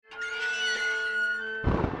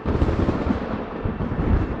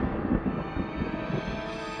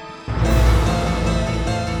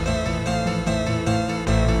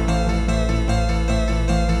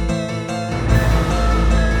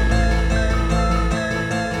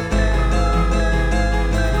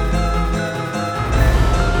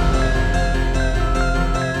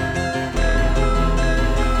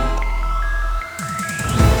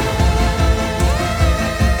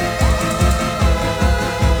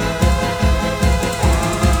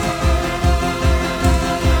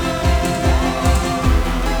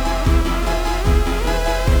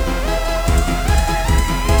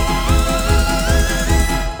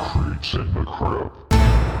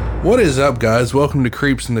What is up, guys? Welcome to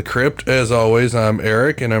Creeps in the Crypt. As always, I'm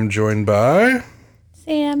Eric, and I'm joined by...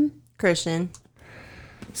 Sam. Christian.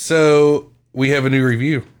 So, we have a new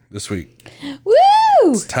review this week. Woo!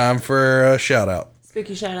 It's time for a shout-out.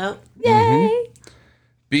 Spooky shout out. Yay!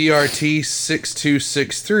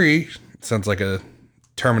 BRT6263. Sounds like a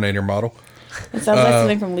Terminator model. It sounds like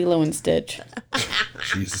something from Lilo and Stitch.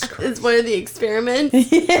 Jesus Christ. It's one of the experiments.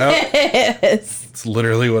 Yes. It's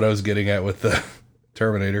literally what I was getting at with the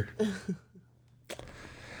Terminator.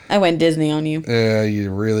 I went Disney on you. Yeah, you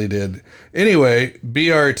really did. Anyway,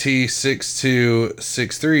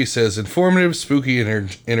 BRT6263 says, informative, spooky,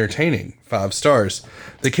 and entertaining. 5 stars.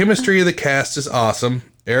 The chemistry of the cast is awesome.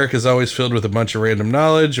 Eric is always filled with a bunch of random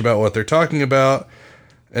knowledge about what they're talking about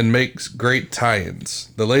and makes great tie-ins.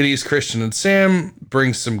 The ladies, Christian and Sam,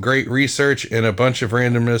 bring some great research and a bunch of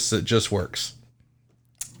randomness that just works.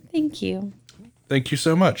 Thank you. Thank you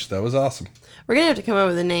so much. That was awesome. We're going to have to come up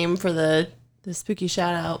with a name for the spooky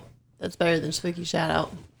shout out. That's better than spooky shout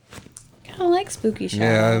out. I kind of like spooky shout.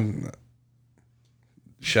 Yeah.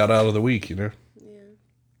 Shout out of the week, you know?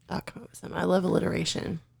 I'll come up with some. I love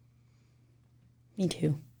alliteration. Me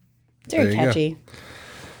too. It's very There you catchy.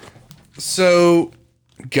 So,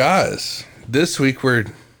 guys, this week we're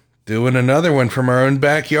doing another one from our own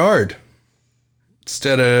backyard.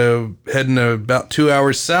 Instead of heading about 2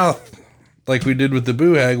 hours south, like we did with the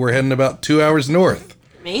Boo Hag, we're heading about 2 hours north.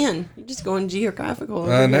 Man, you're just going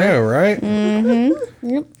geographical. I know, right?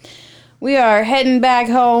 Yep. We are heading back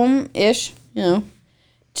home-ish,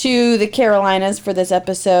 to the Carolinas for this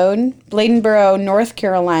episode. Bladenboro, North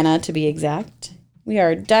Carolina, to be exact. We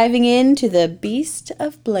are diving into the Beast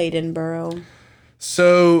of Bladenboro.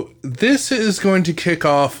 So, this is going to kick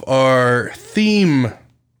off our theme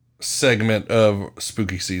segment of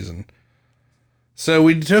spooky season. So,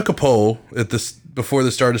 we took a poll before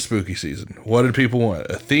the start of spooky season. What did people want?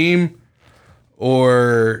 A theme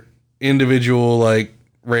or individual,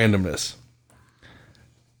 randomness?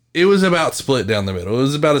 It was about split down the middle. It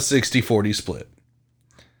was about a 60-40 split.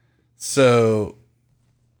 So,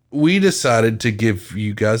 we decided to give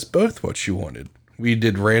you guys both what you wanted. We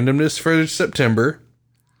did randomness for September.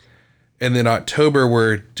 And then October,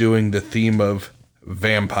 we're doing the theme of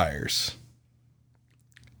vampires.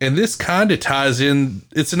 And this kind of ties in.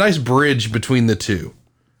 It's a nice bridge between the two.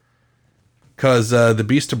 Because the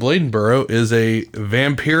Beast of Bladenboro is a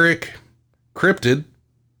vampiric cryptid.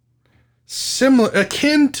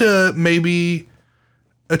 Akin to maybe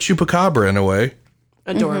a chupacabra in a way.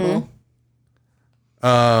 Adorable.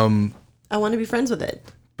 Mm-hmm. I want to be friends with it.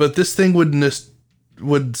 But this thing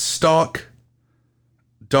would stalk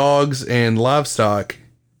dogs and livestock,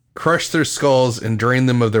 crush their skulls, and drain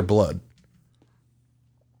them of their blood.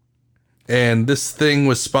 And this thing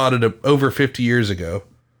was spotted over 50 years ago.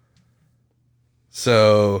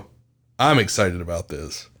 So I'm excited about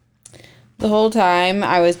this. The whole time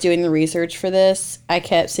I was doing the research for this, I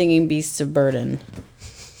kept singing Beasts of Burden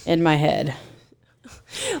in my head.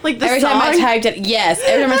 Like the Every song? time I typed it, yes.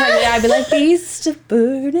 Every time I typed it, I'd be like, Beast of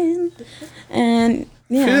Burden. And,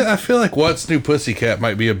 yeah. I feel like What's New Pussycat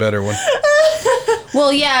might be a better one.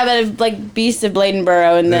 Well, yeah, but it, like Beast of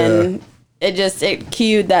Bladenboro, and then it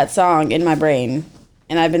cued that song in my brain.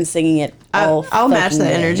 And I've been singing it all I'll match that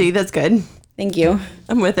day. energy. That's good. Thank you.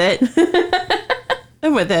 I'm with it.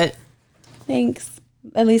 I'm with it. Thanks.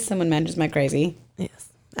 At least someone manages my crazy.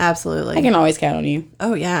 Yes, absolutely. I can always count on you.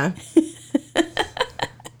 Oh, yeah.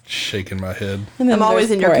 Shaking my head. I'm always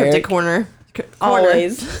in your cryptic corner.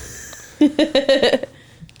 Always.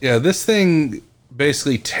 Yeah, this thing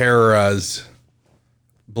basically terrorized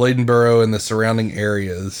Bladenboro and the surrounding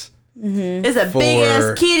areas. It's a big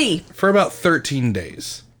ass kitty. For about 13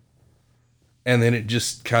 days. And then it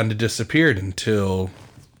just kind of disappeared until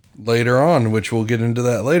later on, which we'll get into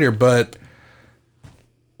that later, but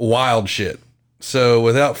wild shit. So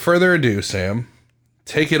without further ado, Sam,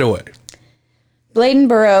 take it away.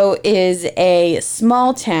 Bladenboro is a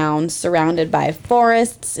small town surrounded by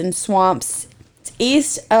forests and swamps. It's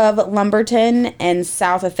east of Lumberton and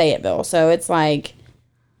south of Fayetteville. So it's like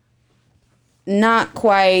not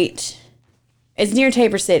quite. It's near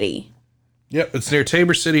Tabor City. Yep, it's near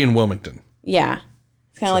Tabor City and Wilmington. Yeah.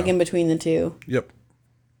 It's kind of like in between the two. Yep.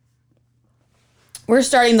 We're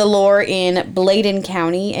starting the lore in Bladen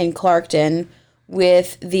County and Clarkton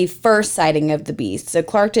with the first sighting of the beast. So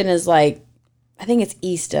Clarkton is like, I think it's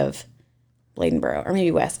east of Bladenboro, or maybe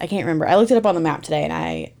west. I can't remember. I looked it up on the map today, and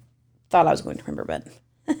I thought I was going to remember, but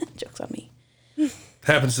joke's on me.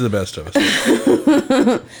 Happens to the best of us.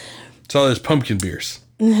 It's all those pumpkin beers.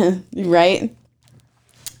 Right?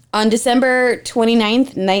 On December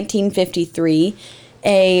 29th, 1953,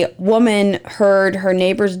 a woman heard her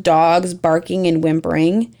neighbor's dogs barking and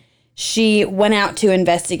whimpering. She went out to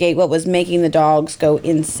investigate what was making the dogs go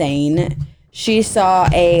insane. She saw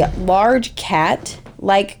a large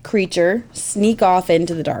cat-like creature sneak off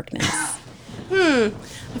into the darkness. I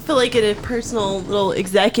feel like a personal little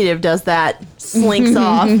executive does that. Slinks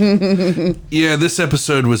off. Yeah, this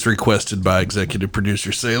episode was requested by executive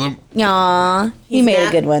producer Salem. Aw, he made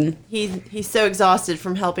a good one. He's so exhausted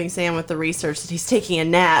from helping Sam with the research that he's taking a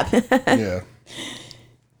nap. Yeah.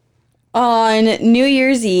 On New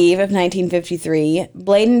Year's Eve of 1953,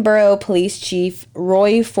 Bladenboro Police Chief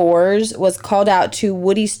Roy Fors was called out to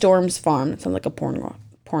Woody Storm's farm. Sounds like a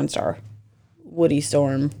porn star. Woody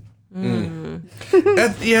Storm. That's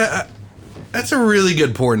a really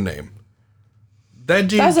good porn name. That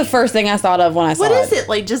dude. That was the first thing I thought of when I saw it. What is it?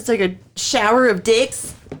 Like just like a shower of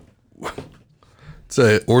dicks? It's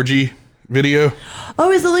a orgy video. Oh,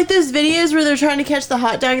 is it like those videos where they're trying to catch the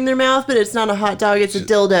hot dog in their mouth, but it's not a hot dog, it's a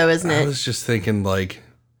dildo, isn't I it? was just thinking like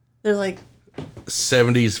They're like,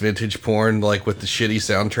 70s vintage porn, like with the shitty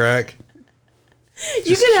soundtrack.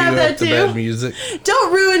 you can have that The bad too. music.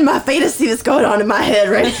 Don't ruin my fantasy that's going on in my head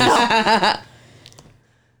right now.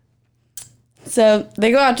 So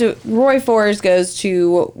they go out to Roy Fors goes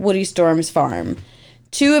to Woody Storm's farm.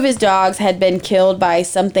 2 of his dogs had been killed by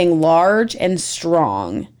something large and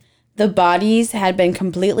strong. The bodies had been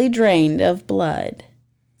completely drained of blood.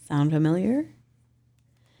 Sound familiar?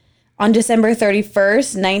 On December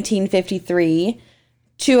 31st, 1953,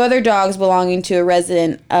 2 other dogs belonging to a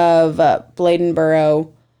resident of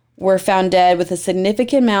Bladenboro were found dead with a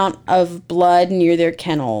significant amount of blood near their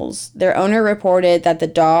kennels. Their owner reported that the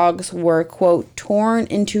dogs were, quote, torn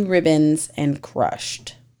into ribbons and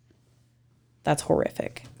crushed. That's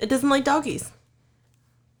horrific. It doesn't like doggies.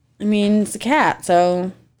 I mean, it's a cat,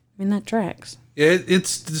 so, I mean, that tracks.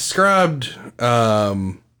 It's described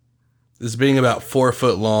as being about 4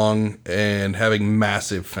 foot long and having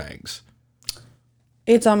massive fangs.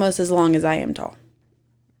 It's almost as long as I am tall.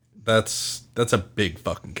 That's a big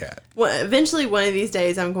fucking cat. Well, eventually, one of these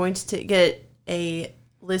days, I'm going to get a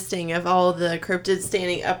listing of all the cryptids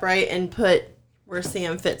standing upright and put where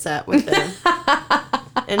Sam fits at with them.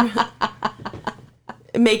 And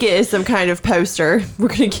make it as some kind of poster. We're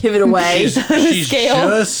going to give it away.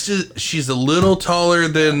 She's a little taller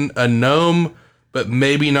than a gnome, but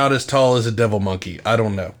maybe not as tall as a devil monkey. I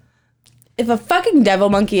don't know. If a fucking devil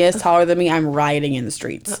monkey is taller than me, I'm rioting in the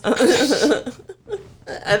streets. I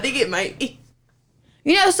think it might be.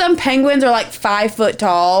 You know, some penguins are like 5 foot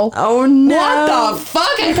tall. Oh, no. What the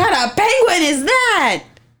fuck? What kind of penguin is that?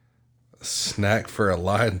 A snack for a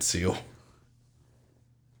lion seal.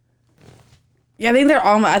 Yeah, I think they're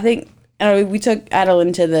all. I think we took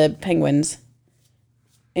Adeline to the penguins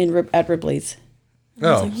at Ripley's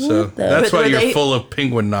Oh, so what the- that's But why were you're they- full of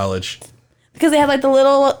penguin knowledge. because they had like the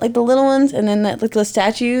little ones, and then like the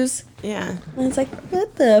statues. Yeah. And it's like,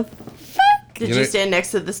 what the fuck? Did You you know- stand next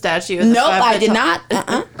to the statue? Of the Nope, 5 I foot did tall-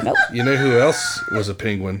 not. Nope. You know who else was a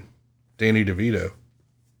penguin? Danny DeVito.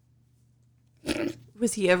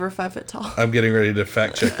 Was he ever 5 foot tall? I'm getting ready to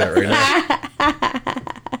fact check that right now.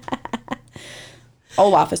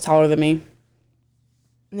 Olaf is taller than me.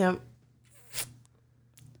 No.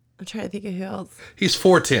 I'm trying to think of who else. He's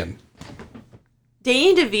 4'10".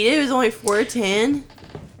 Danny DeVito is only 4'10".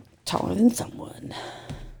 Taller than someone.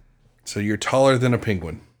 So you're taller than a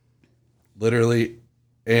penguin. Literally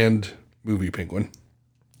and movie penguin.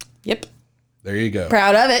 Yep. There you go.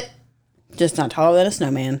 Proud of it. Just not taller than a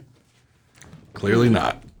snowman. Clearly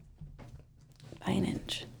not. By an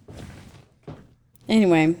inch.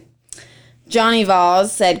 Anyway, Johnny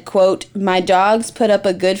Voss said, quote, "My dogs put up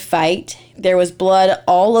a good fight. There was blood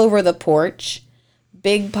all over the porch,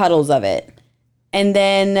 big puddles of it. And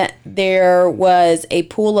then there was a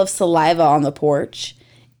pool of saliva on the porch.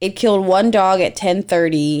 It killed one dog at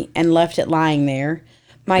 10:30 and left it lying there.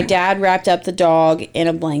 My dad wrapped up the dog in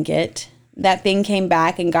a blanket. That thing came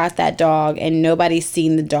back and got that dog, and nobody's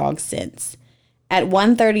seen the dog since. At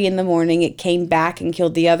 1:30 in the morning, it came back and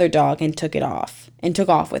killed the other dog and took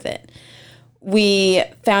off with it. We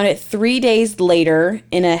found it 3 days later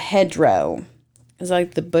in a hedgerow." Is that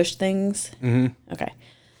like the bush things? Mm-hmm. Okay.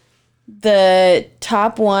 The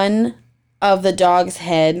top one of the dog's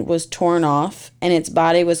head was torn off, and its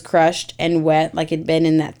body was crushed and wet like it'd been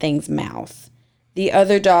in that thing's mouth. The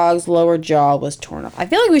other dog's lower jaw was torn off. I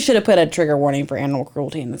feel like we should have put a trigger warning for animal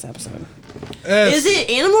cruelty in this episode. Is it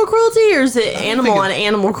animal cruelty or is it animal on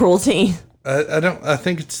animal cruelty? I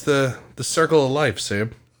think it's the circle of life,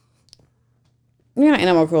 Sam. Not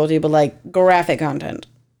animal cruelty, but like graphic content.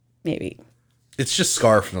 Maybe. It's just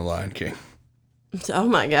Scar from The Lion King. Oh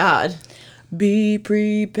my god. Be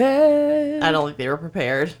prepared. I don't think they were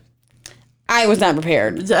prepared. I was not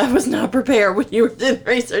prepared. I was not prepared when you were doing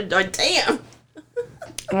research. Like, damn.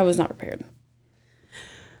 I was not prepared.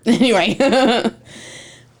 Anyway,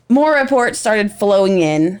 more reports started flowing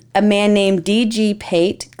in. A man named D.G.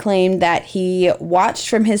 Pate claimed that he watched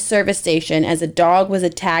from his service station as a dog was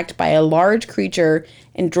attacked by a large creature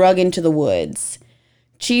and drug into the woods.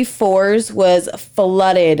 Chief Fours was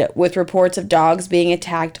flooded with reports of dogs being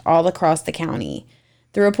attacked all across the county.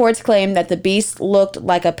 The reports claimed that the beast looked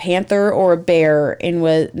like a panther or a bear and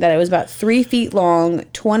that it was about 3 feet long,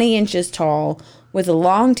 20 inches tall, with a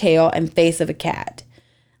long tail and face of a cat.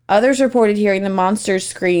 Others reported hearing the monster's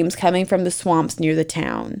screams coming from the swamps near the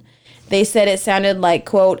town. They said it sounded like,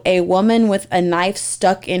 quote, a woman with a knife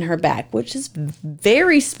stuck in her back, which is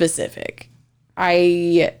very specific.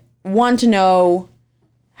 I want to know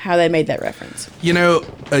how they made that reference. You know,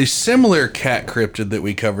 a similar cat cryptid that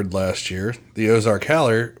we covered last year, the Ozark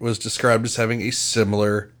Howler, was described as having a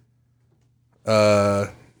similar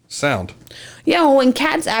sound. Yeah, well, when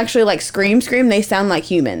cats actually like scream, they sound like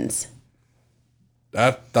humans.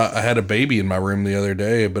 I thought I had a baby in my room the other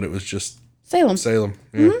day, but it was just Salem.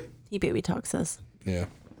 Yeah. Mm-hmm. He baby talks us. Yeah.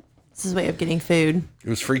 It's his way of getting food. It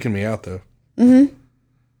was freaking me out, though. Mm-hmm.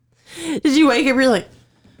 Did you wake up? You're like,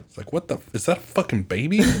 It's like, what the? Is that a fucking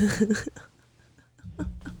baby?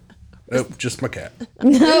 Nope, just my cat.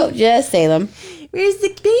 No, just Salem. where's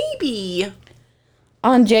the baby?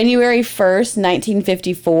 On January 1st,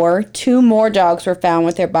 1954, 2 more dogs were found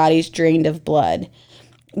with their bodies drained of blood.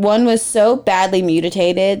 One was so badly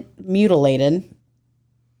mutilated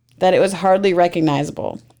that it was hardly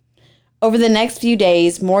recognizable. Over the next few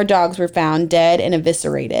days, more dogs were found dead and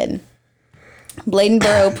eviscerated.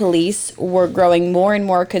 Bladenboro police were growing more and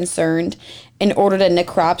more concerned and ordered a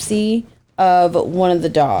necropsy of one of the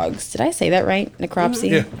dogs. Did I say that right?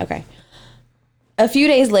 Necropsy? Yeah. Okay. A few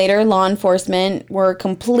days later, law enforcement were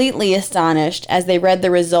completely astonished as they read the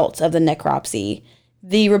results of the necropsy.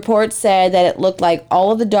 The report said that it looked like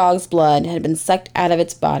all of the dog's blood had been sucked out of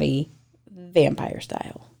its body, vampire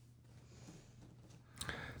style.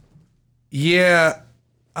 Yeah,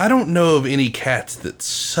 I don't know of any cats that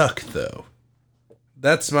suck, though.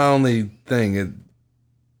 That's my only thing.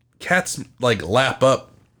 Cats, like, lap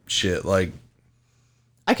up shit. Like,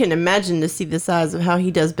 I can imagine to see the size of how he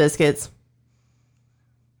does biscuits.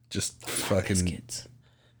 just fucking... Biscuits.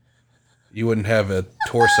 You wouldn't have a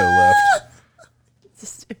torso left.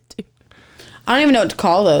 I don't even know what to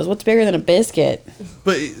call those. What's bigger than a biscuit?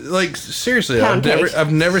 But, like, seriously, Pound cake.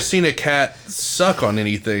 I've never seen a cat suck on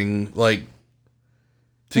anything, like,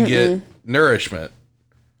 to get nourishment.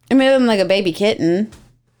 I mean, other than like a baby kitten.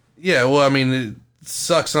 Yeah, well, I mean, it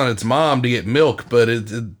sucks on its mom to get milk, but I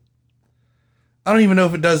don't even know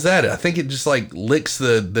if it does that. I think it just, like, licks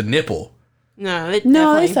the nipple. No, it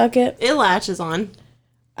No, definitely- they suck it. It latches on.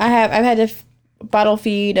 I've had to bottle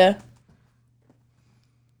feed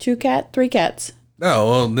 3 cats. Oh,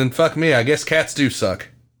 well, then fuck me. I guess cats do suck.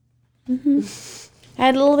 I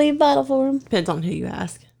had a little baby bottle for them. Depends on who you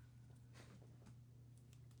ask.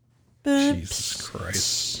 Jesus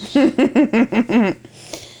Christ.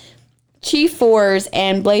 Chief Fours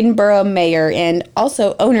and Bladenboro mayor and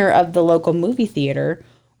also owner of the local movie theater,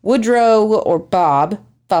 Woodrow or Bob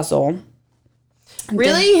Fussell.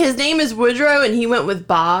 Really? His name is Woodrow and he went with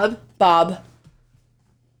Bob? Bob.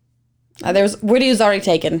 Woody was already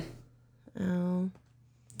taken. Oh.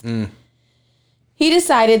 He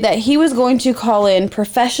decided that he was going to call in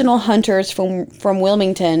professional hunters from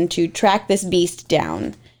Wilmington to track this beast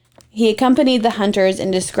down. He accompanied the hunters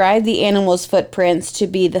and described the animal's footprints to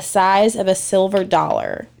be the size of a silver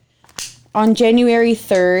dollar. On January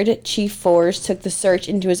 3rd, Chief Fours took the search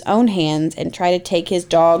into his own hands and tried to take his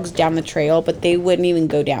dogs down the trail, but they wouldn't even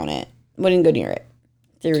go down it. Wouldn't go near it.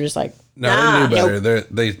 They were just like, No, they knew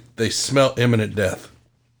better. They smell imminent death.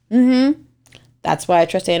 that's why I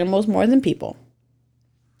trust animals more than people.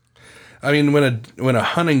 I mean, when a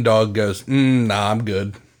hunting dog goes, nah, I'm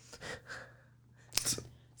good.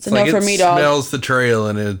 So no for me, dog. It smells the trail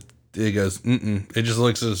and it goes, It just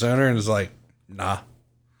looks at its owner and is like, nah.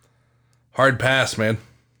 Hard pass, man.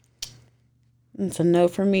 It's a no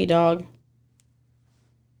for me, dog.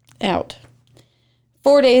 Out.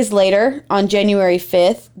 4 days later, on January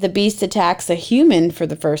 5th, the beast attacks a human for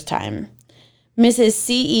the first time. Mrs.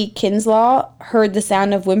 C.E. Kinslaw heard the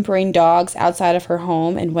sound of whimpering dogs outside of her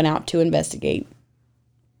home and went out to investigate.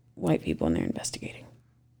 White people in there investigating.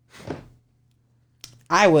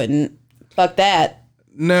 I wouldn't. Fuck that.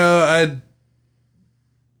 No,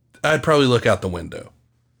 I'd probably look out the window.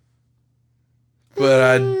 But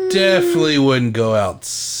I definitely wouldn't go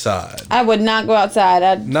outside. I would not go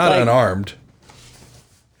outside. Not unarmed.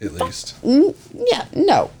 At least. Yeah,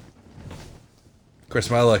 no. Of course,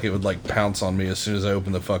 my luck, it would like pounce on me as soon as I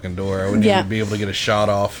opened the fucking door. I wouldn't even be able to get a shot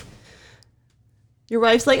off. Your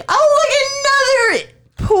wife's like, oh, look, another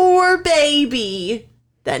poor baby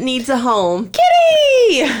that needs a home.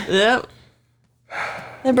 Kitty! Yep.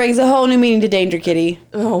 That brings a whole new meaning to Danger Kitty.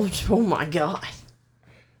 Oh my God.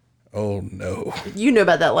 Oh no. You know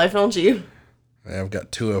about that life, don't you? I've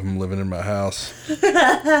got 2 of them living in my house.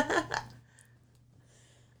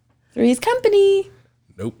 Three's company.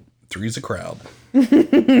 Nope. 3's a crowd.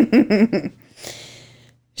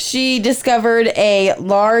 She discovered a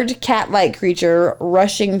large cat-like creature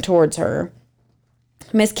rushing towards her.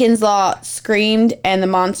 Miss Kinslaw screamed, and the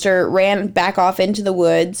monster ran back off into the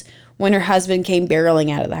woods when her husband came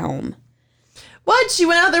barreling out of the home. What? She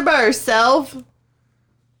went out there by herself?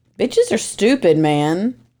 Bitches are stupid,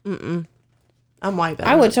 man. I'm white.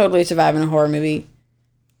 I would totally survive in a horror movie.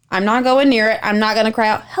 I'm not going near it. I'm not going to cry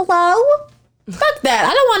out, hello? Fuck that.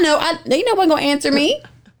 I don't want to know. Ain't no one going to answer me.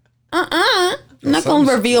 I'm not going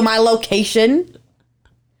to reveal my location.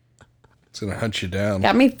 It's going to hunt you down.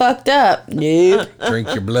 Got me fucked up. Nope. Drink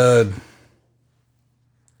your blood.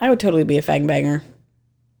 I would totally be a fangbanger.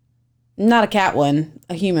 Not a cat one.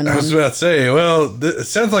 A human I was one. about to say, well, it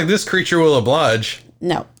sounds like this creature will oblige.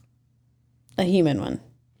 No. A human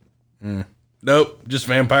one. Nope. Just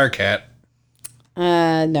vampire cat.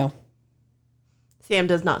 No. Sam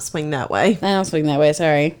does not swing that way. I don't swing that way,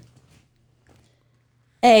 sorry.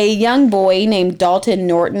 A young boy named Dalton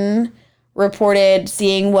Norton reported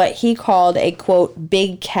seeing what he called a, quote,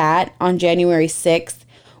 big cat on January 6th,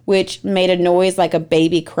 which made a noise like a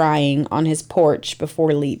baby crying on his porch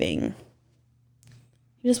before leaving.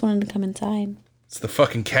 He just wanted to come inside. It's the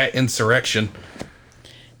fucking cat insurrection.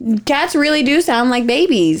 Cats really do sound like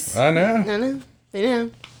babies. I know. I know. I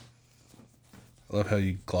know. I love how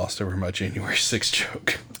you glossed over my January 6th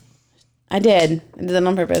joke. I did. I did that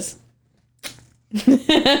on purpose. This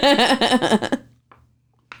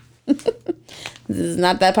is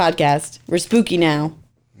not that podcast. We're spooky now.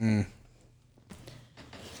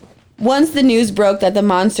 Once the news broke that the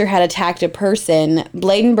monster had attacked a person,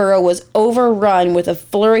 Bladenboro was overrun with a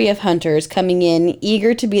flurry of hunters coming in,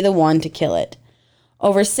 eager to be the one to kill it.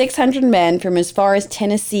 Over 600 men from as far as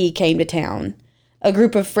Tennessee came to town. A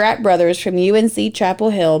group of frat brothers from UNC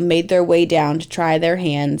Chapel Hill made their way down to try their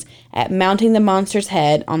hands at mounting the monster's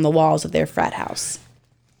head on the walls of their frat house.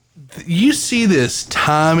 You see this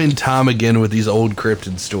time and time again with these old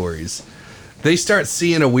cryptid stories. They start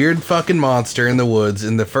seeing a weird fucking monster in the woods,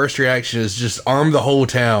 and the first reaction is just arm the whole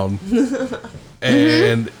town.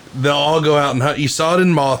 And they'll all go out and hunt. You saw it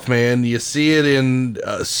in Mothman. You see it in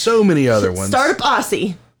so many other ones. Start a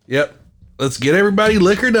posse. Yep. Let's get everybody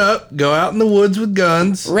liquored up. Go out in the woods with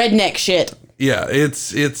guns. Redneck shit. Yeah,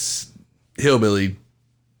 it's hillbilly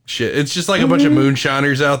shit. It's just like a bunch of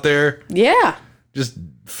moonshiners out there. Yeah. Just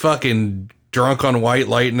fucking drunk on white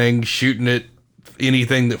lightning, shooting at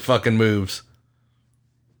anything that fucking moves.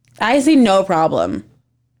 I see no problem.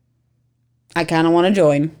 I kind of want to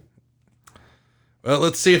join. Well,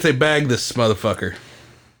 let's see if they bag this motherfucker.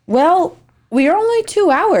 Well, we are only 2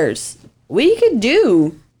 hours. We could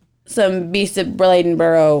do some Beast of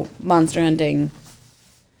Bladenboro monster hunting.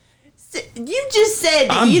 You just said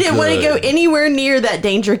that I'm you didn't want to go good. anywhere near that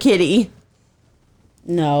Danger Kitty.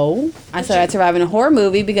 No. I said I'd survive in a horror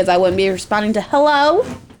movie because I wouldn't be responding to hello.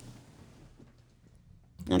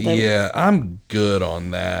 Yeah, I'm good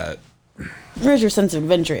on that. Where's your sense of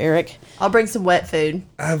adventure, Eric? I'll bring some wet food.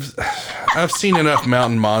 I've seen enough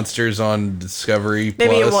mountain monsters on Discovery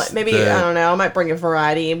Maybe Plus maybe that I don't know. I might bring a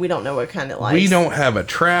variety. We don't know what kind it likes. we don't have a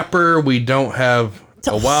trapper. We don't have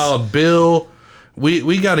a Wild Bill.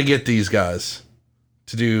 We got to get these guys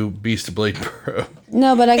to do Beast of Bladenboro.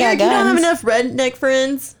 No, but I got Eric, guns. you don't have enough redneck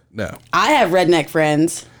friends. No. I have redneck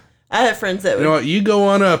friends. I have friends that You would. know what? You go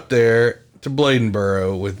on up there to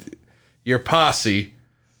Bladenboro with your posse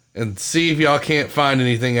and see if y'all can't find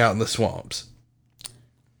anything out in the swamps.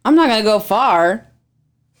 I'm not going to go far.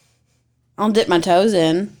 I'll dip my toes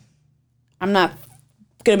in. I'm not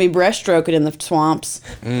going to be breaststroking in the swamps.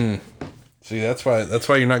 See, that's why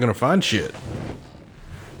you're not going to find shit.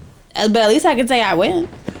 But at least I can say I win.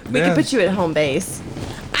 We could put you at home base.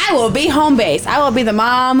 I will be home base. I will be the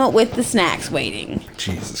mom with the snacks waiting.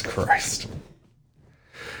 Jesus Christ.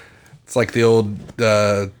 It's like the old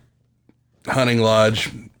hunting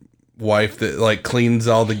lodge wife that like cleans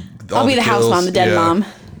all the I'll be the house mom, the dead mom.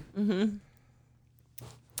 Mm-hmm.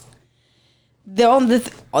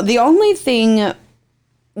 The only thing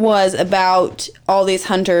was about all these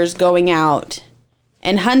hunters going out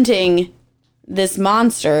and hunting this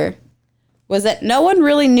monster was that no one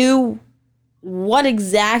really knew what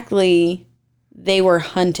exactly they were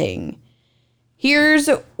hunting. Here's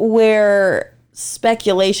where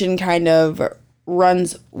speculation kind of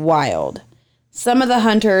runs wild. Some of the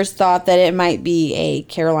hunters thought that it might be a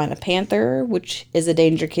Carolina panther, which is a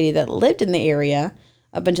danger kitty that lived in the area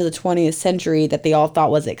up until the 20th century that they all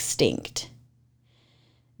thought was extinct.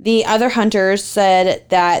 The other hunters said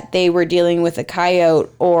that they were dealing with a coyote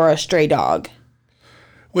or a stray dog.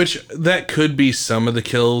 Which, that could be some of the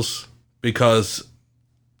kills, because...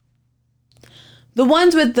 The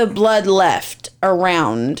ones with the blood left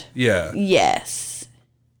around. Yeah. Yes.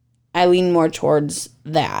 I lean more towards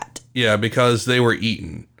that. Yeah, because they were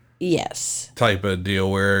eaten. Yes. Type of deal,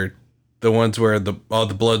 where the ones where all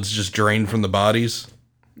the blood's just drained from the bodies.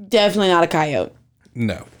 Definitely not a coyote.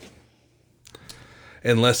 No.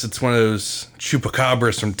 Unless it's one of those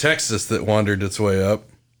chupacabras from Texas that wandered its way up.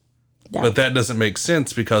 No. But that doesn't make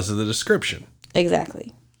sense because of the description.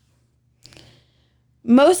 Exactly.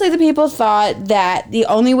 Mostly the people thought that the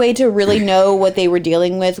only way to really know what they were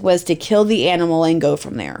dealing with was to kill the animal and go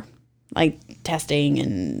from there. Like testing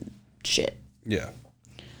and shit. Yeah.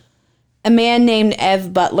 A man named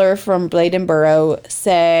Ev Butler from Bladenboro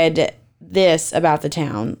said this about the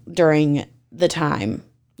town during the time,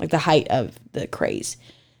 like the height of the craze.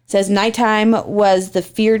 It says, nighttime was the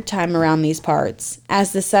feared time around these parts.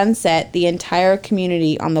 As the sun set, the entire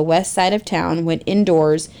community on the west side of town went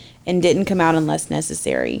indoors and didn't come out unless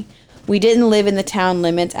necessary. We didn't live in the town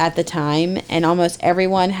limits at the time, and almost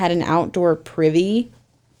everyone had an outdoor privy,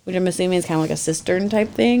 which I'm assuming is kind of like a cistern type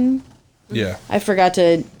thing. Yeah. I forgot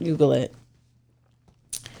to Google it.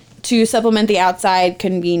 To supplement the outside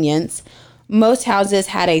convenience, most houses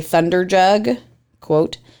had a thunder jug,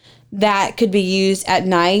 quote, that could be used at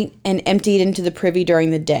night and emptied into the privy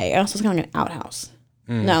during the day. Also, it's kind of like an outhouse,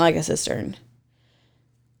 not like a cistern.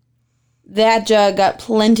 That jug got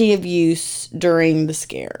plenty of use during the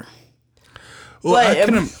scare. Well, What, I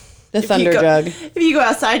couldn't... The thunder jug. If you go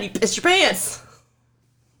outside, you piss your pants.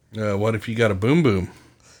 What if you got a boom boom?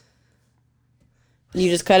 You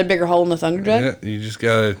just cut a bigger hole in the thunder jug? Yeah, you just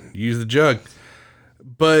gotta use the jug.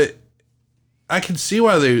 But I can see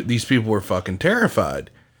why these people were fucking terrified.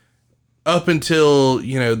 Up until, the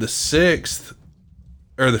 6th,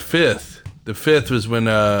 or the 5th. The 5th was when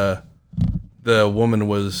the woman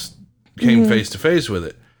came face to face with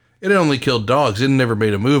it. It had only killed dogs. It never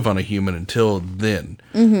made a move on a human until then.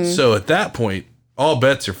 So at that point, all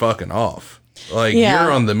bets are fucking off. Like, Yeah.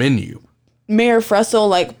 you're on the menu. Mayor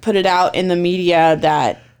Fussell put it out in the media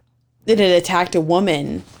that it had attacked a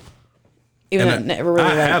woman. Even though it never really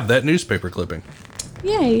I have that newspaper clipping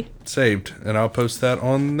Yay. saved, and I'll post that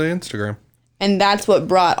on the Instagram. And that's what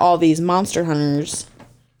brought all these monster hunters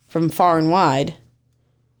from far and wide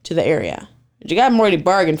to the area. You got more to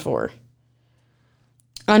bargain for.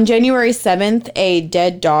 On January 7th, a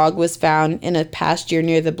dead dog was found in a pasture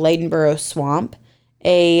near the Bladenboro swamp.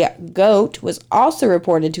 A goat was also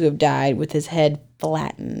reported to have died with his head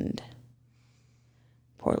flattened.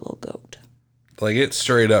 Poor little goat. Like, it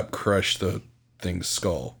straight up crushed the thing's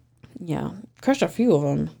skull. Yeah, crushed a few of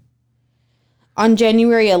them. On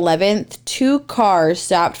January 11th, 2 cars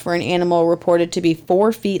stopped for an animal reported to be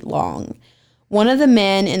 4 feet long. One of the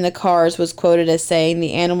men in the cars was quoted as saying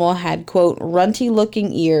the animal had, quote,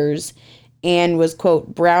 runty-looking ears and was,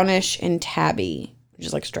 quote, brownish and tabby, which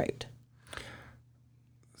is like striped.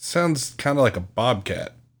 Sounds kind of like a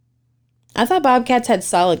bobcat. I thought bobcats had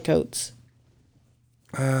solid coats.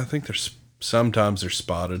 I think sometimes they're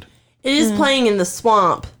spotted. It is playing in the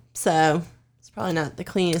swamp, so it's probably not the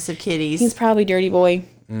cleanest of kitties. He's probably dirty boy.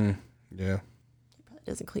 Yeah. Probably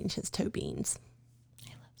doesn't clean his toe beans.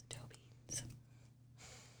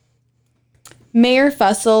 Mayor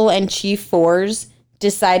Fussell and Chief Fours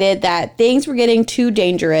decided that things were getting too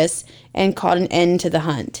dangerous and called an end to the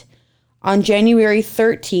hunt. On January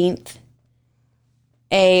 13th,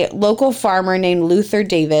 a local farmer named Luther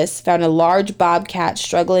Davis found a large bobcat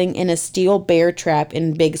struggling in a steel bear trap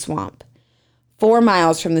in Big Swamp, 4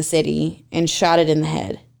 miles from the city, and shot it in the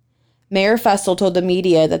head. Mayor Fussell told the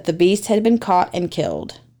media that the beast had been caught and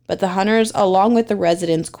killed, but the hunters, along with the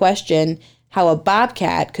residents, questioned how a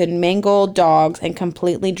bobcat could mangle dogs and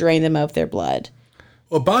completely drain them of their blood.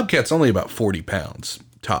 Well, bobcat's only about 40 pounds,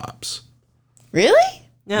 tops. Really?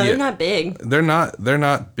 No, Yeah. they're not big. They're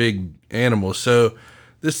not big animals. So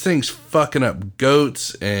this thing's fucking up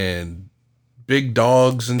goats and big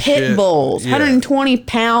dogs and Pit shit. bulls. Yeah.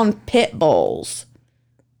 120-pound pit bulls.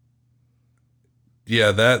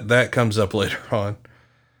 Yeah, that comes up later on.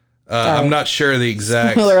 I'm not sure the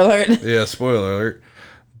exact... Spoiler alert. Yeah, spoiler alert.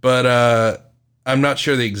 But I'm not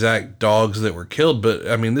sure the exact dogs that were killed, but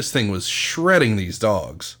I mean, this thing was shredding these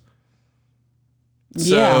dogs.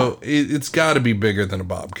 So it's got to be bigger than a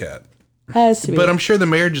bobcat. Has to be. But I'm sure the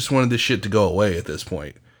mayor just wanted this shit to go away at this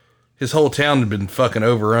point. His whole town had been fucking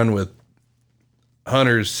overrun with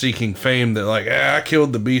hunters seeking fame that like, I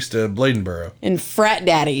killed the beast of Bladenboro. And frat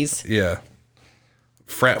daddies. Yeah.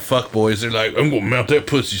 Frat fuckboys. They're like, I'm going to mount that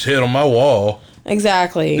pussy's head on my wall.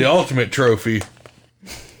 Exactly. The ultimate trophy.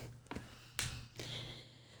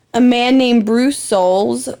 A man named Bruce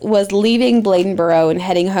Souls was leaving Bladenboro and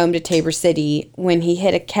heading home to Tabor City when he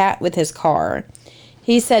hit a cat with his car.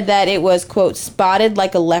 He said that it was, quote, spotted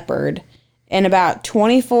like a leopard and about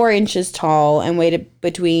 24 inches tall and weighed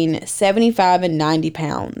between 75 and 90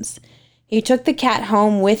 pounds. He took the cat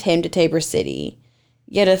home with him to Tabor City.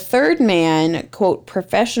 Yet a third man, quote,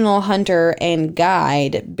 professional hunter and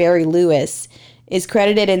guide, Barry Lewis, is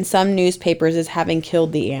credited in some newspapers as having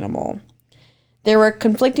killed the animal. There were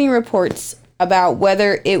conflicting reports about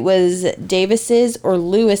whether it was Davis's or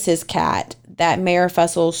Lewis's cat that Mayor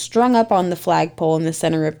Fussell strung up on the flagpole in the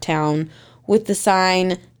center of town with the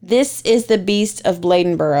sign, "This is the beast of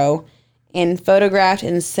Bladenboro," and photographed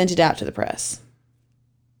and sent it out to the press.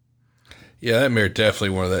 Yeah, that mayor definitely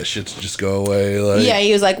wanted that shit to just go away. Like, Yeah,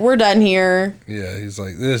 he was like, we're done here. yeah, he's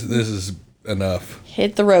like, this is enough.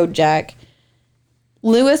 Hit the road, Jack.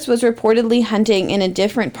 Lewis was reportedly hunting in a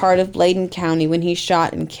different part of Bladen County when he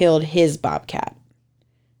shot and killed his bobcat.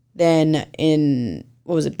 Then in,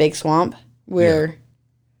 what was it, Big Swamp? Where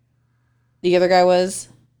the other guy was?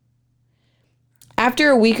 After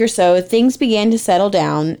a week or so, things began to settle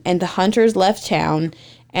down, and the hunters left town,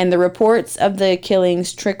 and the reports of the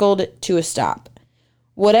killings trickled to a stop.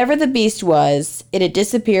 Whatever the beast was, it had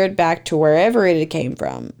disappeared back to wherever it had came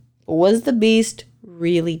from. But was the beast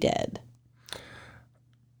really dead?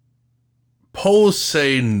 Polls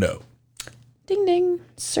say no. Ding ding.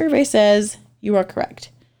 Survey says you are correct.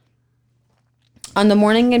 On the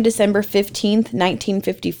morning of December 15th,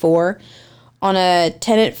 1954, on a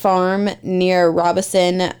tenant farm near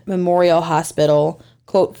Robinson Memorial Hospital,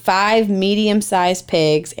 quote, 5 medium-sized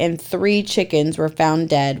pigs and 3 chickens were found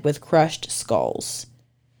dead with crushed skulls.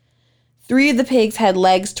 3 of the pigs had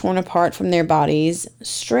legs torn apart from their bodies.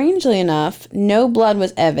 Strangely enough, no blood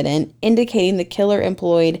was evident, indicating the killer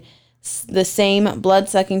employed the same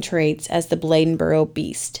blood-sucking traits as the Bladenboro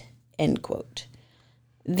beast, end quote.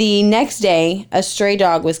 The next day, a stray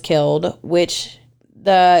dog was killed, which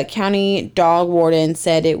the county dog warden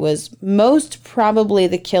said it was most probably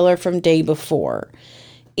the killer from day before,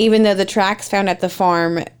 even though the tracks found at the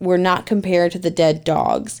farm were not compared to the dead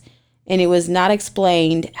dogs, and it was not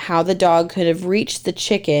explained how the dog could have reached the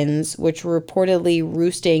chickens, which were reportedly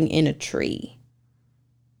roosting in a tree.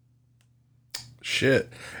 Shit.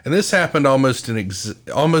 And this happened almost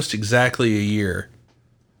exactly a year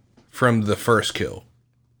from the first kill.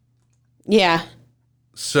 Yeah.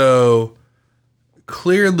 So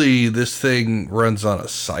clearly this thing runs on a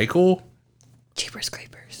cycle. Jeepers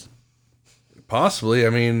creepers. Possibly. I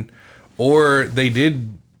mean, or they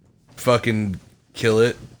did fucking kill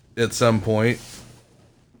it at some point.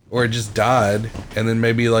 Or it just died. And then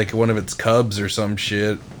maybe like one of its cubs or some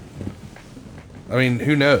shit. I mean,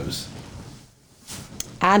 who knows?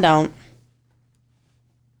 I don't.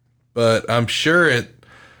 But I'm sure it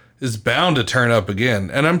is bound to turn up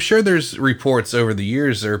again. And I'm sure there's reports over the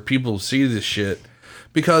years or people see this shit.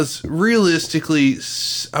 Because realistically,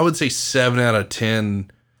 I would say 7 out of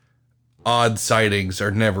 10 odd sightings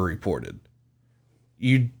are never reported.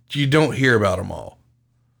 You don't hear about them all.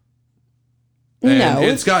 And No.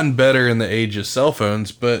 it's gotten better in the age of cell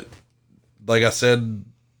phones, but like I said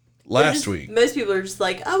last week. Most people are just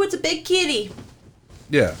like, oh, it's a big kitty.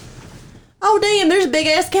 Yeah. Oh, damn, there's a big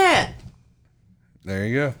ass cat. There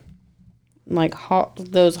you go. Like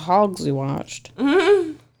those hogs we watched.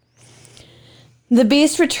 Mm-hmm. The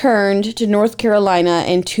beast returned to North Carolina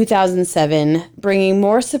in 2007, bringing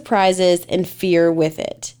more surprises and fear with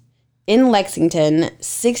it. In Lexington,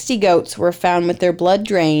 60 goats were found with their blood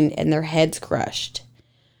drained and their heads crushed.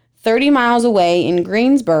 30 miles away in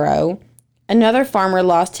Greensboro, another farmer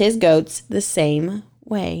lost his goats the same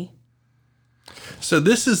way. So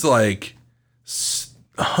this is like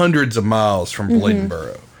hundreds of miles from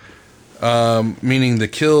Bladenboro. Meaning the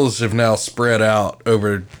kills have now spread out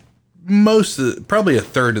over probably a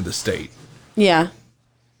third of the state. Yeah.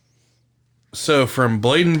 So from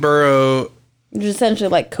Bladenboro, Which is essentially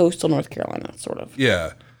like coastal North Carolina, sort of.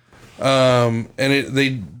 yeah. And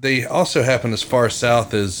they also happen as far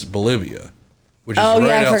south as Bolivia, which is Oh,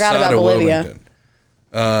 yeah, right I forgot outside about of Bolivia.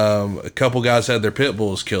 Wilmington. A couple guys had their pit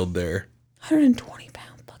bulls killed there.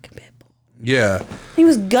 120-pound fucking pit bull. Yeah. He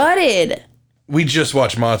was gutted. We just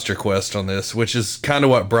watched Monster Quest on this, which is kind of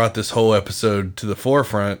what brought this whole episode to the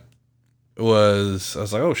forefront. I was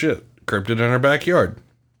like, oh shit, cryptid in our backyard.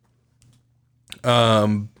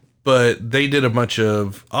 But they did a bunch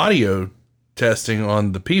of audio testing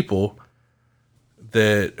on the people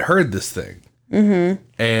that heard this thing. Mm-hmm.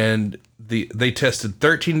 And they tested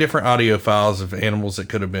 13 different audio files of animals that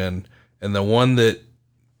could have been. And the one that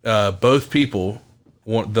both people,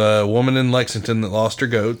 the woman in Lexington that lost her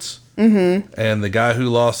goats, and the guy who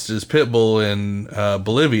lost his pit bull in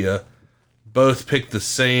Bolivia, both picked the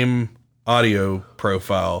same audio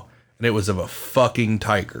profile. And it was of a fucking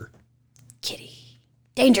tiger. Kitty.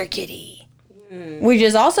 Danger kitty. Which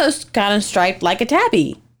is also kind of striped like a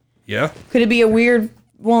tabby. Yeah. Could it be a weird...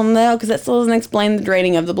 Well, no, because that still doesn't explain the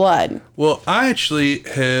draining of the blood. Well, I actually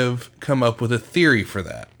have come up with a theory for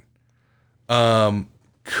that.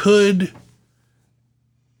 Could,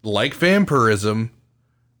 like vampirism,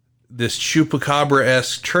 this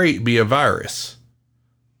chupacabra-esque trait be a virus?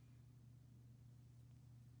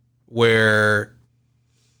 Where,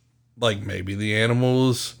 like, maybe the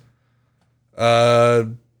animals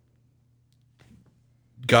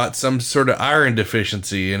got some sort of iron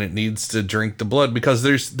deficiency and it needs to drink the blood, because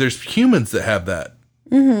there's humans that have that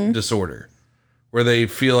disorder where they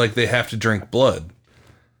feel like they have to drink blood.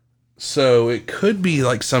 So it could be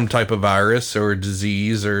like some type of virus or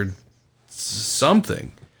disease or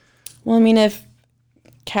something. Well, I mean, if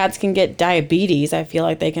cats can get diabetes, I feel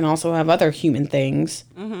like they can also have other human things.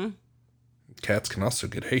 Cats can also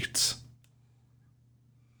get AIDS.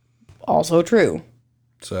 Also true.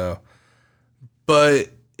 So, but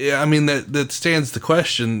yeah, I mean, that stands the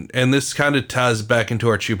question, and this kind of ties back into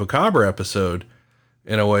our chupacabra episode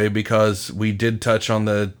in a way, because we did touch on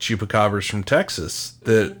the chupacabras from Texas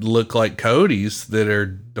that look like coyotes that are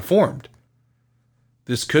deformed.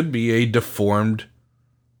 This could be a deformed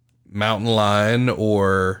mountain lion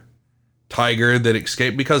or tiger that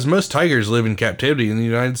escaped, because most tigers live in captivity in the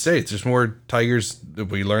United States. There's more tigers.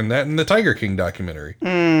 We learned that in the Tiger King documentary.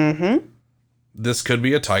 This could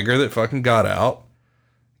be a tiger that fucking got out,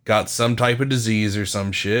 got some type of disease or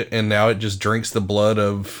some shit, and now it just drinks the blood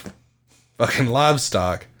of fucking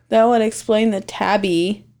livestock. That would explain the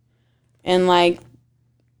tabby and, like,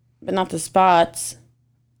 but not the spots.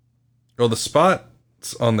 Well, the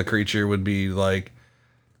spots on the creature would be like,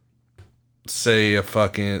 say a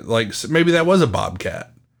fucking, like, maybe that was a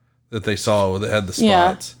bobcat that they saw that had the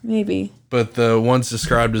spots. Yeah, maybe. But the ones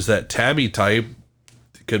described as that tabby type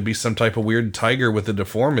could be some type of weird tiger with a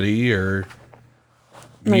deformity or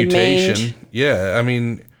Like mutation. mange. Yeah, I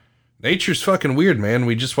mean, nature's fucking weird, man.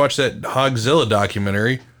 We just watched that Hogzilla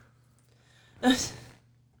documentary.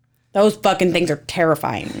 Those fucking things are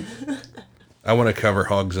terrifying. I want to cover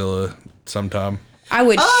Hogzilla sometime. I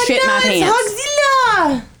would shit my pants.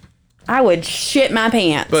 Hogzilla! I would shit my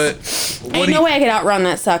pants. But Ain't no way I could outrun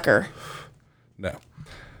that sucker.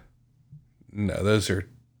 No, those are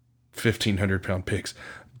 1,500-pound pigs.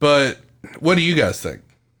 But what do you guys think?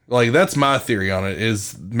 Like, that's my theory on it,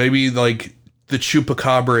 is maybe like the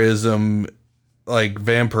chupacabraism, like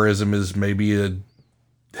vampirism, is maybe a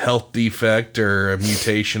health defect or a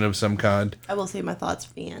mutation of some kind. I will say my thoughts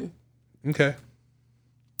for the end. Okay.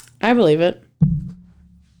 I believe it.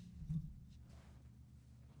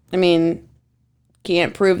 I mean,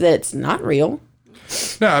 can't prove that it's not real.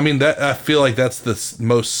 No, I mean, that I feel like that's the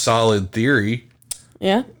most solid theory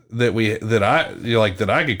Yeah. that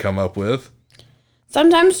I could come up with.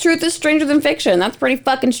 Sometimes truth is stranger than fiction. That's pretty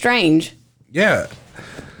fucking strange. Yeah.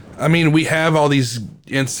 I mean, we have all these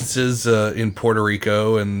instances in Puerto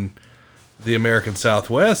Rico and the American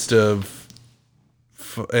Southwest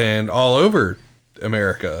and all over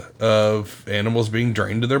America of animals being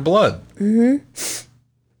drained of their blood.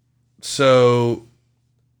 So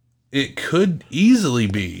it could easily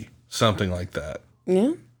be something like that,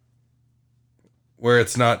 Yeah. where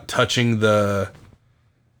it's not touching the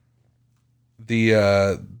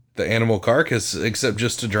animal carcass except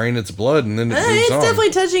just to drain its blood, and then it moves It's on.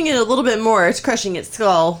 definitely touching it a little bit more. It's crushing its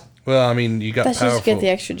skull. Well, I mean, you got That's powerful. just to get the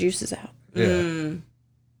extra juices out. Yeah.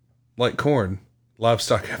 Like corn.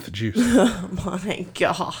 Livestock have the juice. Oh my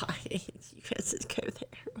god. You guys just go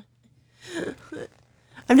there.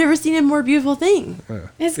 I've never seen a more beautiful thing.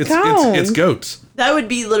 It's gone. It's goats. That would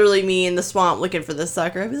be literally me in the swamp looking for this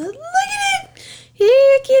sucker. I'd be like, look at it!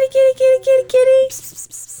 Here, kitty, kitty, kitty, kitty, kitty.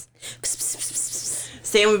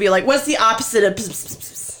 Sam would be like, what's the opposite of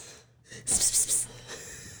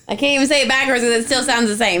I can't even say it backwards because it still sounds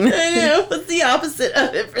the same. I know. What's the opposite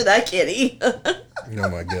of it for that kitty? Oh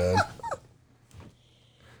my god.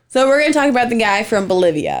 So we're going to talk about the guy from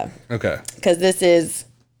Bolivia Okay. because this is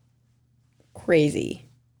crazy.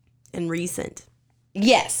 And recent.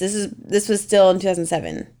 Yes, this was still in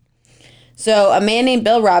 2007. So a man named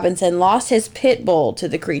Bill Robinson lost his pit bull to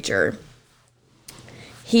the creature.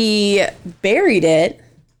 He buried it,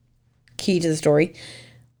 key to the story,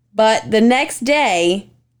 but the next day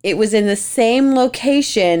it was in the same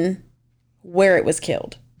location where it was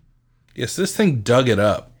killed. Yes, this thing dug it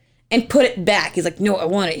up. And put it back. He's like, no, I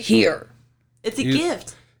want it here. It's a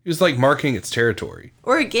gift. He was like marking its territory.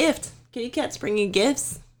 Or a gift. Kitty cats bring you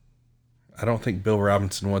gifts. I don't think Bill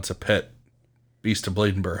Robinson wants a pet beast of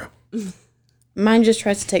Bladenboro. Mine just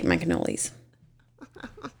tries to take my cannolis.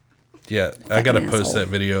 Yeah, I gotta an post asshole. that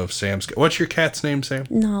video of Sam's. What's your cat's name, Sam?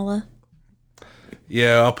 Nala.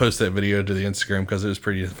 Yeah, I'll post that video to the Instagram because it was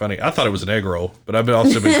pretty funny. I thought it was an egg roll, but I've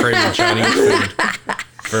also been craving Chinese food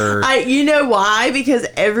for. You know why? Because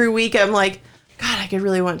every week I'm like, God, I could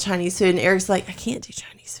really want Chinese food. And Eric's like, I can't do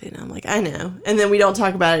Chinese food. And I'm like, I know. And then we don't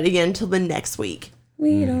talk about it again until the next week.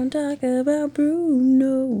 We don't talk about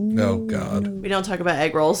Bruno. Oh God, We don't talk about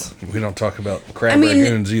egg rolls. we don't talk about crab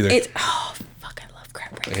ragoons either. It's oh fuck, I love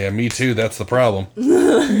crab ragoons. Yeah, me too. That's the problem.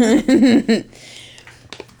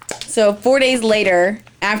 So 4 days later,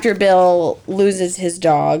 after Bill loses his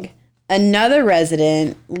dog, another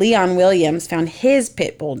resident, Leon Williams, found his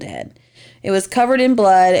pit bull dead. It was covered in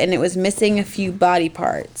blood and it was missing a few body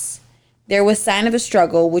parts. There was sign of a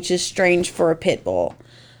struggle, which is strange for a pit bull.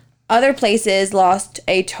 Other places lost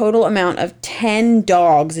a total amount of 10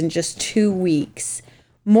 dogs in just 2 weeks.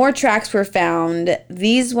 More tracks were found.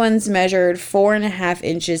 These ones measured 4.5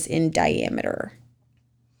 inches in diameter.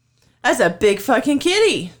 That's a big fucking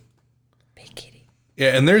kitty. Big kitty.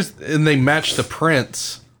 Yeah, and they match the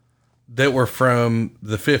prints that were from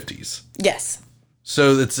the 50s. Yes.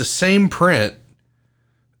 So it's the same print.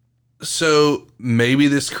 So maybe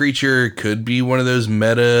this creature could be one of those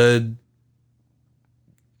meta.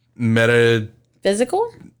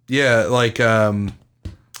 Physical? Yeah, like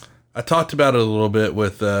I talked about it a little bit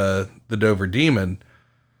with the Dover Demon.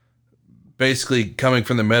 Basically coming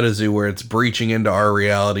from the meta zoo where it's breaching into our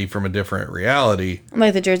reality from a different reality.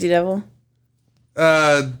 Like the Jersey Devil?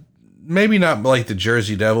 Maybe not like the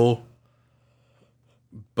Jersey Devil,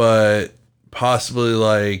 but possibly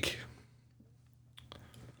like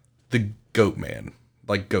the Goat Man,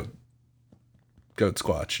 like Goat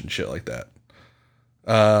Squatch and shit like that.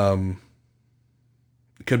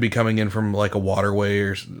 It could be coming in from like a waterway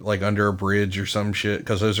or like under a bridge or some shit,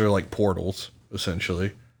 because those are like portals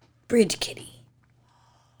essentially. Bridge kitty.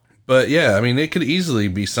 But yeah, I mean, it could easily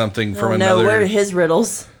be something from Oh, another. no, where are his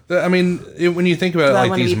riddles? I mean, when you think about Do it, I like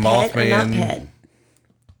want to these be pet or not Mothman. pet?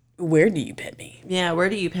 Where do you pet me? Yeah, where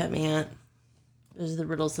do you pet me at? Those are the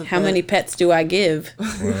riddles of How many pets do I give?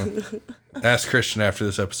 Ask Christian after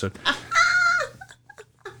this episode.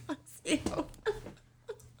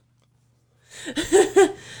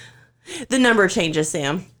 The number changes,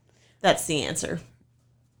 Sam. That's the answer.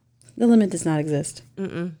 The limit does not exist.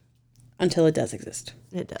 Until it does exist.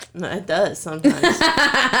 It does. No, it does sometimes.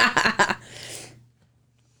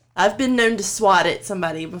 I've been known to swat at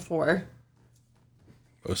somebody before.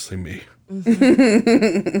 Mostly me.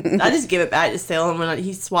 I just give it back to Salem when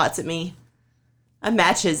he swats at me. I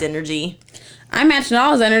match his energy. I'm matching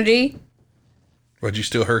all his energy. Would you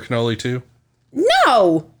steal her cannoli too?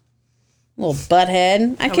 No! Little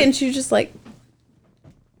butthead. I can't you just like...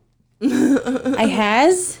 I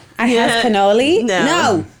has cannoli? No.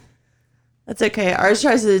 No! That's okay. Ours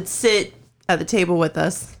tries to sit at the table with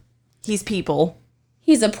us. He's people.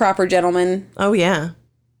 He's a proper gentleman Oh, yeah.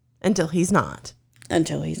 Until he's not.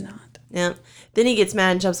 until he's not. Yeah. Then he gets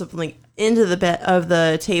mad and jumps up like into the bed of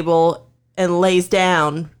the table and lays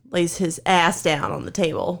his ass down on the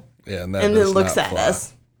table. Yeah, and, that And then does looks not at fly.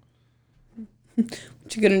 us.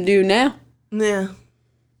 What you gonna do now? Yeah.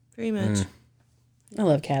 Pretty much. I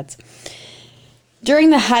love cats. During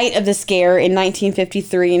the height of the scare in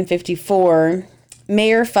 1953 and 54,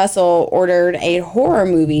 Mayor Fussell ordered a horror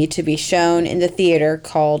movie to be shown in the theater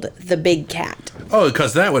called The Big Cat. Oh,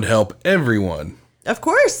 because that would help everyone. Of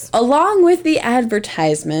course. Along with the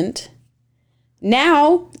advertisement,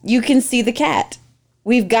 now you can see the cat.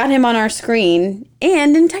 We've got him on our screen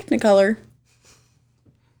and in Technicolor.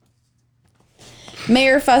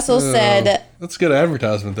 Mayor Fussell said, That's good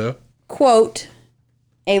advertisement, though. quote,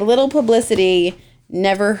 "A little publicity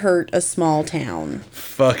never hurt a small town."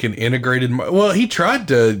 Fucking integrated. Well, he tried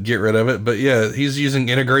to get rid of it, but yeah, he's using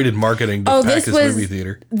integrated marketing to Oh, pack this his was movie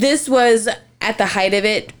theater. This was at the height of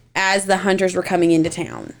it as the hunters were coming into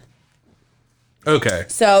town. Okay.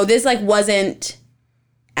 So this like wasn't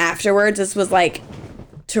afterwards. This was like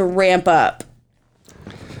to ramp up.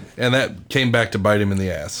 And that came back to bite him in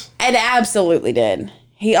the ass. It absolutely did.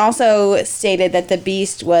 He also stated that the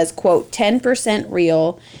beast was, quote, 10%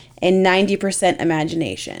 real and 90%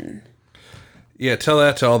 imagination. Yeah, tell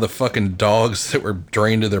that to all the fucking dogs that were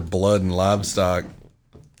drained of their blood and livestock.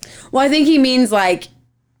 Well, I think he means like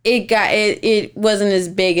it wasn't as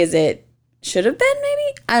big as it should have been,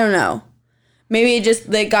 maybe? I don't know. Maybe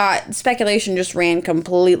speculation just ran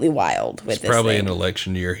completely wild with It's this probably thing. an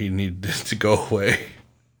election year. He needed to go away.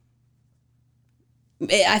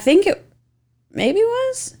 I think it maybe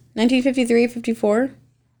was 1953, 54.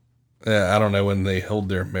 Yeah, I don't know when they hold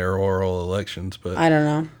their mayoral elections, but I don't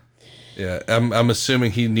know. yeah, I'm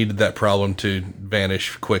assuming he needed that problem to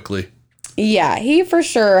vanish quickly. Yeah, he for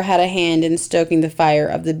sure had a hand in stoking the fire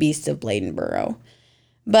of the beast of Bladenboro.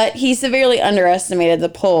 But he severely underestimated the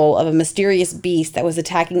pull of a mysterious beast that was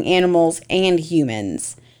attacking animals and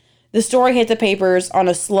humans. The story hit the papers on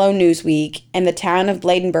a slow news week, and the town of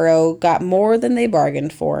Bladenboro got more than they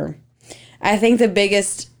bargained for. I think the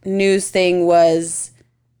biggest news thing was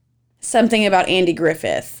something about Andy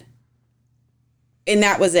Griffith. And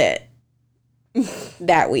that was it.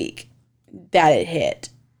 That week. That it hit.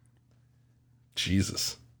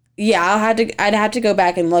 Jesus. Yeah, I'd have to go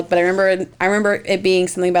back and look, but I remember it being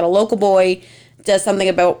something about a local boy does something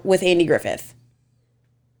about with Andy Griffith.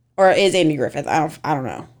 Or is Andy Griffith? I don't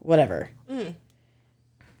know. Whatever.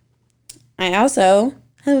 I also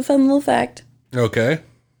have a fun little fact. Okay.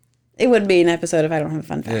 It would be an episode if I don't have a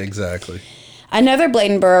fun fact. Yeah, exactly. Another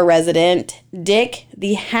Bladenboro resident, Dick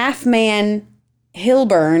the Half-Man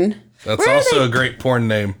Hilburn. That's also a great porn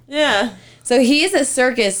name. Yeah. So he is a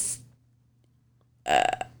circus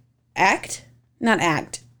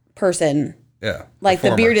person. Yeah. Like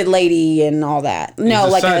performer. the bearded lady and all that. No,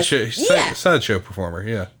 He's a like sideshow performer,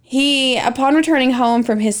 yeah. He, upon returning home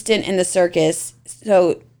from his stint in the circus,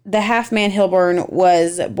 so the Half-Man Hilburn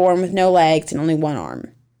was born with no legs and only one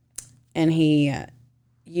arm. And he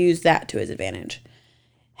used that to his advantage.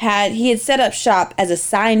 He had set up shop as a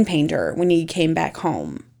sign painter when he came back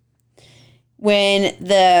home. When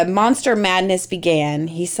the monster madness began,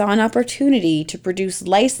 he saw an opportunity to produce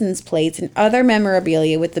license plates and other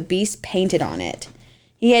memorabilia with the beast painted on it.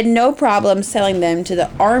 He had no problem selling them to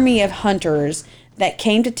the army of hunters that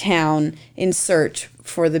came to town in search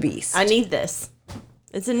for the beast. I need this.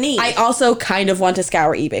 It's a need. I also kind of want to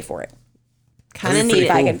scour eBay for it, kind of That'd be need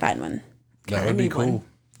if it. I can find one. That would be need cool. one.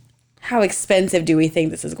 How expensive do we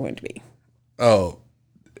think this is going to be? Oh,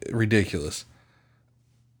 ridiculous.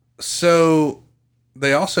 So,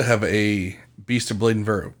 they also have a Beast of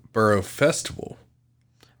Bladenboro festival.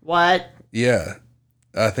 What? Yeah.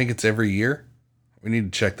 I think it's every year. We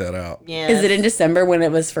need to check that out. Yeah. Is it in December when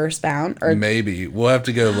it was first found? Or Maybe. We'll have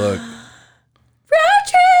to go look. road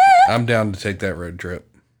trip? I'm down to take that road trip.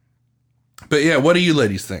 But yeah, what do you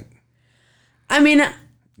ladies think? I mean,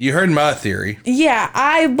 You heard my theory. yeah,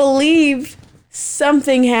 I believe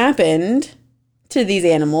something happened to these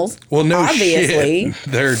animals. Well, no obviously.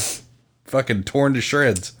 shit. They're fucking torn to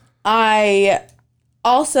shreds. I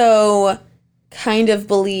also kind of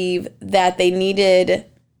believe that they needed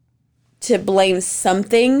to blame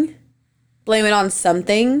it on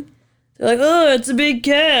something. They're like, oh, it's a big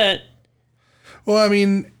cat. Well, I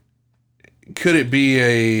mean, could it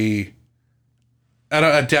be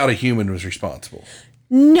I doubt a human was responsible.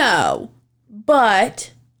 No,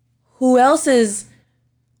 but who else is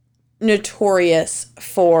notorious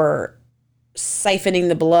for siphoning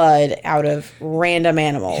the blood out of random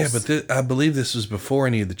animals? Yeah, but I believe this was before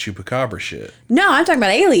any of the chupacabra shit. No, I'm talking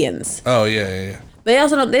about aliens. Oh, yeah. They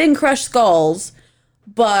also they didn't crush skulls,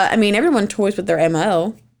 but I mean, everyone toys with their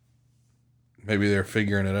MO. Maybe they're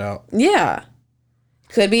figuring it out. Yeah,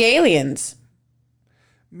 could be aliens.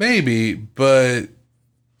 Maybe, but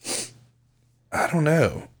I don't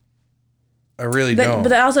know. I really don't. But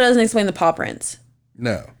that also doesn't explain the paw prints.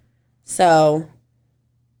 No. So,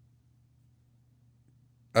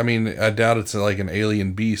 I mean, I doubt it's like an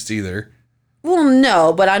alien beast either. well,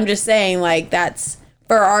 no, but I'm just saying, like, that's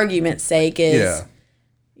for argument's sake is,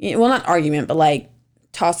 well, not argument, but like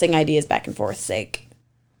tossing ideas back and forth sake,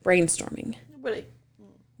 brainstorming,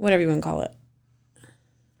 whatever you want to call it.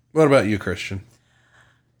 What about you, Christian?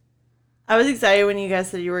 I was excited when you guys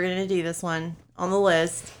said you were going to do this one on the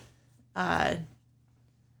list. I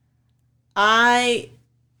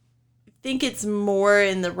think it's more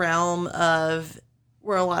in the realm of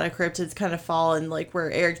where a lot of cryptids kind of fall and like where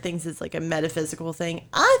Eric thinks it's like a metaphysical thing.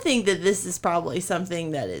 I think that this is probably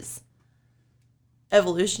something that is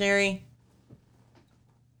evolutionary.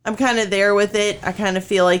 I'm kind of there with it. I kind of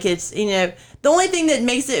feel like it's, the only thing that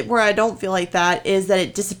makes it where I don't feel like that is that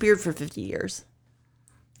it disappeared for 50 years.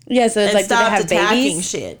 Yeah, so it's And like, do they stopped have attacking babies?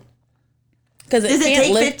 shit. Because Does it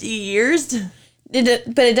take 50 years?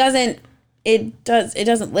 But it doesn't. It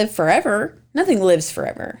doesn't live forever. Nothing lives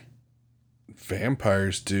forever.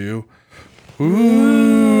 Vampires do.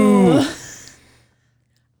 Ooh.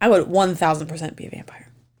 I would 1000% be a vampire.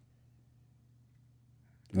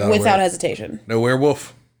 Not Without a hesitation. no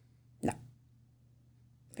werewolf. No.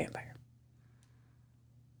 Vampire.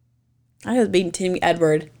 I have been Team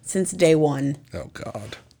Edward since day one. Oh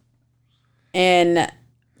God. And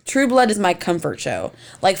True Blood is my comfort show.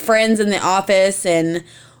 Like Friends and The Office and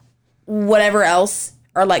whatever else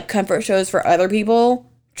are like comfort shows for other people.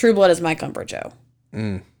 True Blood is my comfort show.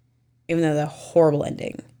 Even though the horrible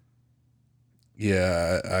ending.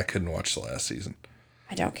 Yeah, I couldn't watch the last season.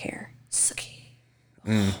 I don't care. Sucky.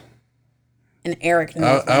 And Eric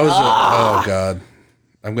knows. I was. Oh God.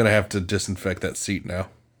 I'm gonna have to disinfect that seat now.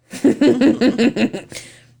 I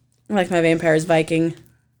like my vampires Viking.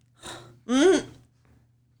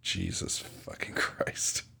 Jesus fucking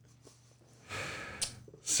Christ.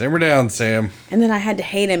 Simmer down, Sam. And then I had to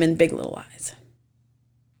hate him in Big Little Lies.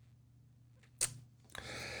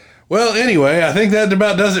 Well, anyway, I think that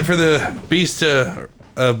about does it for the Beast of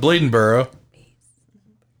Bladenboro.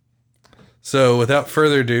 So, without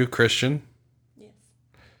further ado, Christian,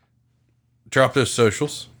 drop those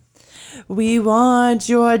socials. We want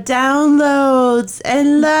your downloads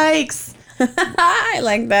and likes. I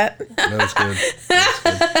like that. That was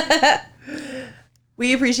good.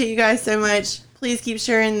 We appreciate you guys so much. Please keep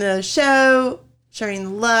sharing the show, sharing the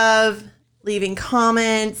love, leaving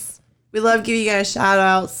comments. We love giving you guys shout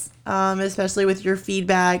outs, especially with your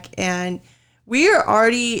feedback. And we are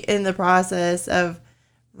already in the process of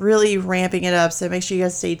really ramping it up. So make sure you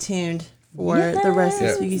guys stay tuned for the rest of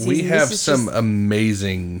the spooky season. We have This is some just-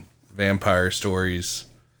 amazing vampire stories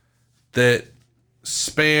that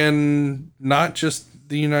span not just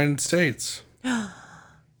the United States.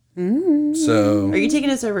 So Are you taking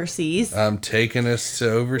us overseas? I'm taking us to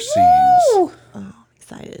overseas. Oh, I'm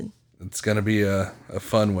excited. It's going to be a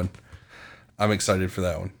fun one. I'm excited for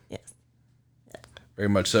that one. Yes. Very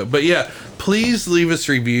much so. But yeah, please leave us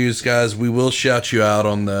reviews, guys. We will shout you out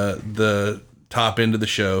on the top end of the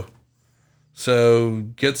show. So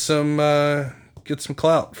get some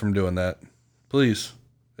clout from doing that. Please.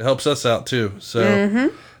 It helps us out too.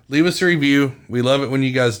 So leave us a review. We love it when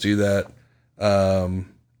you guys do that.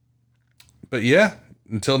 But yeah,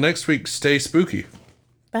 until next week, stay spooky.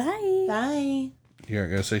 Bye. Bye. You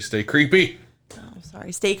aren't going to say stay creepy. Oh, I'm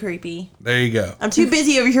sorry. Stay creepy. There you go. I'm too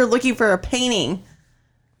busy over here looking for a painting.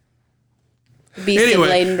 Beast of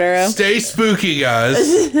Bladenboro. Stay spooky, guys.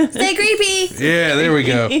 Stay creepy. Yeah, there we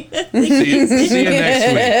go. See you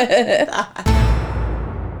next week.